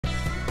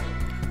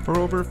For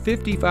over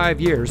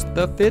 55 years,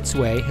 the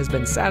Fitzway has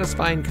been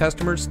satisfying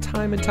customers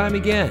time and time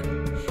again.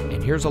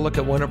 And here's a look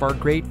at one of our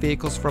great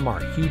vehicles from our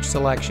huge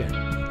selection,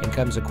 and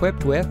comes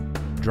equipped with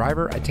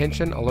driver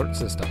attention alert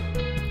system,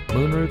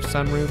 moonroof,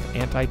 sunroof,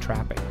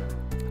 anti-traffic,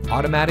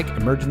 automatic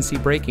emergency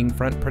braking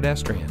front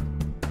pedestrian,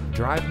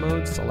 drive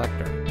mode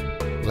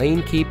selector,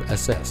 lane keep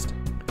assist,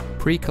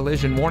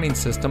 pre-collision warning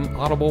system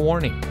audible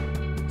warning,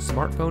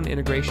 smartphone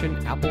integration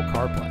Apple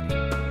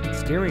CarPlay,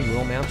 steering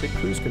wheel mounted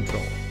cruise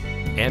control,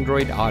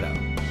 Android Auto,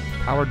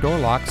 power door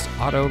locks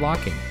auto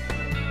locking.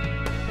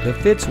 The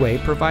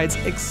Fitzway provides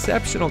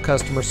exceptional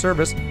customer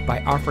service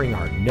by offering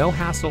our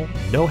no-hassle,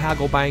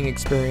 no-haggle buying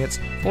experience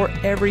for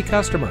every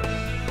customer.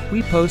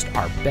 We post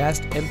our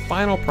best and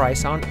final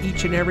price on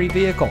each and every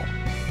vehicle,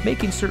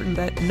 making certain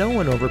that no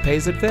one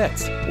overpays at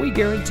Fitz. We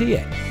guarantee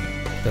it.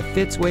 The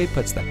Fitzway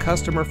puts the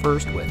customer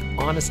first with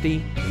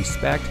honesty,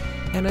 respect,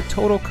 and a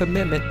total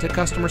commitment to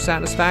customer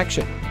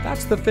satisfaction.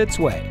 That's the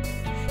Fitzway.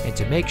 And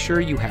to make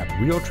sure you have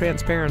real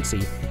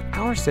transparency,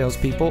 our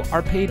salespeople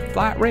are paid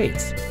flat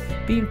rates.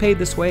 Being paid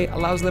this way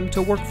allows them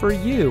to work for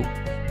you.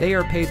 They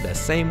are paid the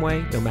same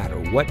way no matter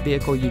what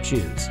vehicle you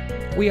choose.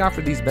 We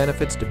offer these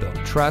benefits to build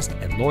trust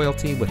and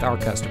loyalty with our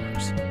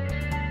customers.